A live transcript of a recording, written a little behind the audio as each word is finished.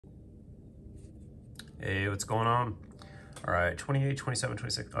Hey, what's going on? All right, 28, 27,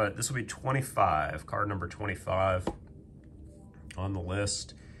 26. This will be 25, card number 25 on the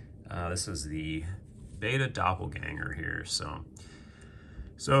list. This is the Beta Doppelganger here. So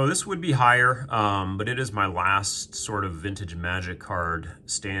this would be higher, but it is my last sort of vintage Magic card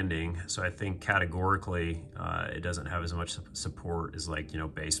standing. So I think categorically, it doesn't have as much support as like,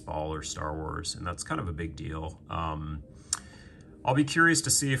 baseball or Star Wars, and that's kind of a big deal. I'll be curious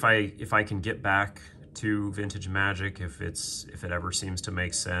to see if I can get back to vintage Magic, if it ever seems to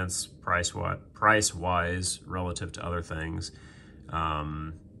make sense price wise relative to other things.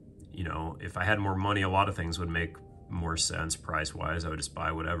 If I had more money, a lot of things would make more sense price wise. I would just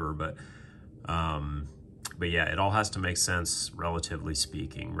buy whatever, but yeah, it all has to make sense relatively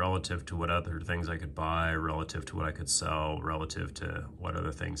speaking, relative to what other things I could buy, relative to what I could sell, relative to what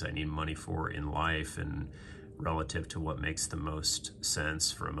other things I need money for in life, and relative to what makes the most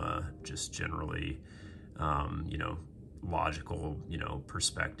sense from a just generally logical,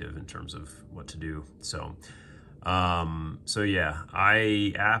 perspective in terms of what to do. So yeah,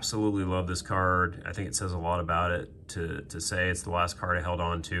 I absolutely love this card. I think it says a lot about it to say it's the last card I held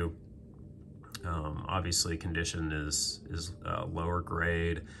on to. Obviously condition is lower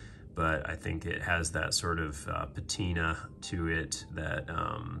grade, but I think it has that sort of patina to it that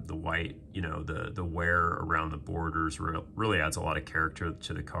the white, the wear around the borders really adds a lot of character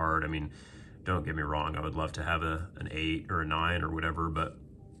to the card. I mean, don't get me wrong, I would love to have an 8 or a 9 or whatever, but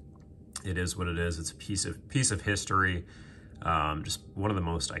it is what it is. It's a piece of history, just one of the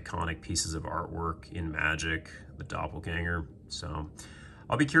most iconic pieces of artwork in Magic, the Doppelganger. So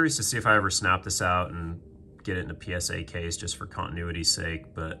I'll be curious to see if I ever snap this out and get it in a PSA case just for continuity's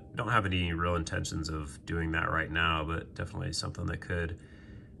sake, but don't have any real intentions of doing that right now, but definitely something that could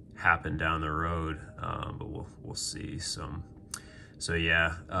happen down the road, but we'll see. So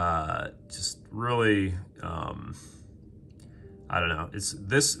yeah, just really, I don't know. It's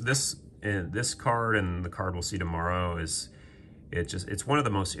this card and the card we'll see tomorrow it's one of the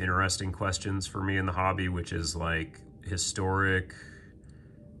most interesting questions for me in the hobby, which is like historic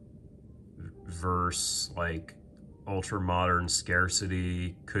versus like ultra modern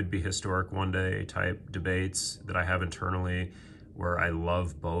scarcity, could be historic one day type debates that I have internally, where I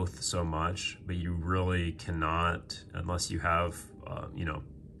love both so much, but you really cannot, unless you have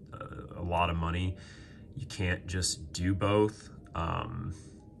a lot of money, you can't just do both.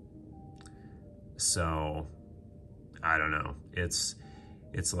 So I don't know, it's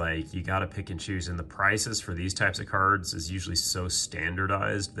like you got to pick and choose, and the prices for these types of cards is usually so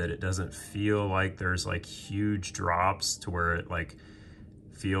standardized that it doesn't feel like there's like huge drops to where it like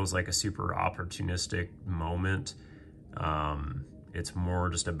feels like a super opportunistic moment. It's more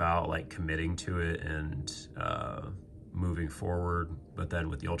just about like committing to it and moving forward. But then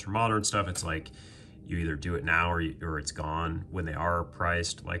with the ultra modern stuff, it's like you either do it now or it's gone when they are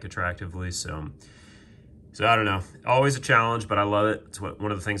priced like attractively. So I don't know, always a challenge, but I love it. It's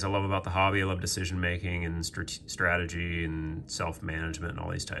one of the things I love about the hobby. I love decision making and strategy and self-management and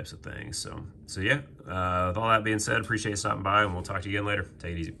all these types of things. So yeah, with all that being said, appreciate you stopping by, and we'll talk to you again later.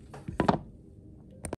 Take it easy.